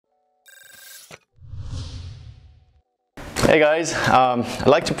Hey guys, I'd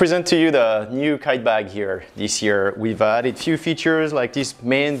like to present to you the new Kite bag here this year. We've added a few features like this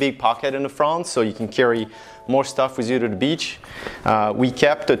main big pocket in the front so you can carry more stuff with you to the beach. We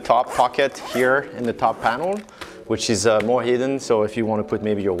kept the top pocket here in the top panel, which is more hidden, so if you want to put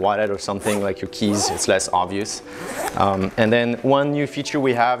maybe your wallet or something like your keys, it's less obvious. And then one new feature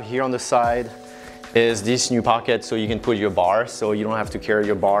we have here on the side is this new pocket so you can put your bar, so you don't have to carry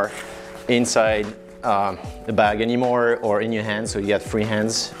your bar inside the bag anymore or in your hands, so you get free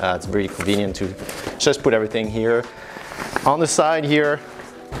hands. It's very convenient to just put everything here. On the side here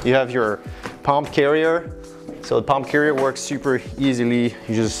you have your pump carrier. So the pump carrier works super easily.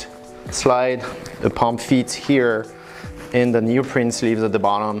 You just slide the pump feet here in the neoprene sleeves at the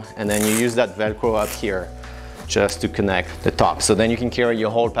bottom, and then you use that Velcro up here just to connect the top. So then you can carry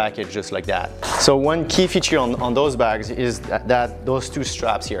your whole package just like that. So one key feature on those bags is that those two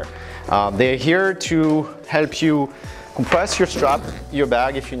straps here. They're here to help you compress your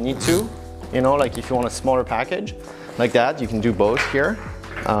bag if you need to. You know, like if you want a smaller package like that, you can do both here,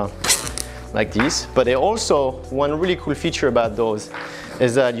 like these. But they also, one really cool feature about those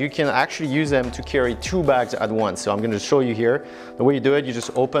is that you can actually use them to carry two bags at once. So I'm going to show you here. The way you do it, you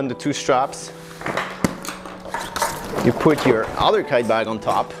just open the two straps. You put your other Kite bag on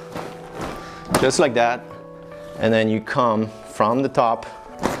top, just like that, and then you come from the top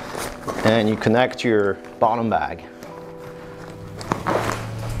and you connect your bottom bag.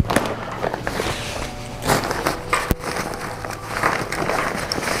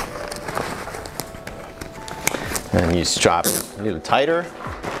 And you strap a little tighter.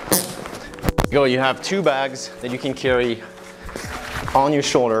 You have two bags that you can carry on your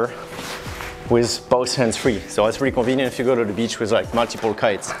shoulder with both hands free. So it's really convenient if you go to the beach with like multiple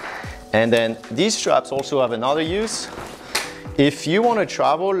kites. And then these straps also have another use. If you want to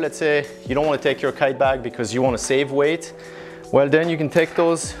travel, let's say you don't want to take your Kite bag because you want to save weight, well then you can take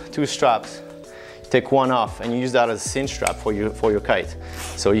those two straps, take one off, and you use that as a cinch strap for your kite.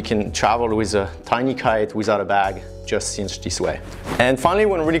 So you can travel with a tiny kite without a bag, just cinched this way. And finally,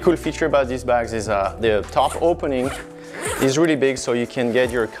 one really cool feature about these bags is the top opening is really big, so you can get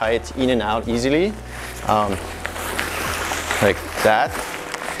your kite in and out easily, like that.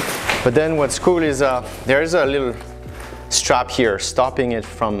 But then what's cool is there's a little strap here stopping it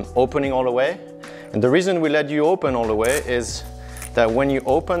from opening all the way. And the reason we let you open all the way is that when you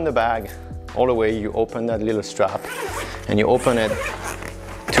open the bag all the way, you open that little strap and you open it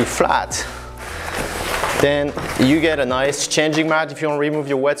to flat, then you get a nice changing mat if you want to remove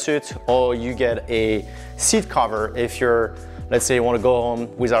your wetsuit, or you get a seat cover if you're, let's say you want to go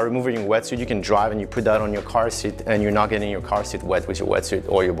home without removing your wetsuit. You can drive and you put that on your car seat and you're not getting your car seat wet with your wetsuit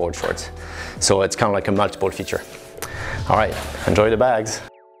or your board shorts. So it's kind of like a multiple feature. All right, enjoy the bags.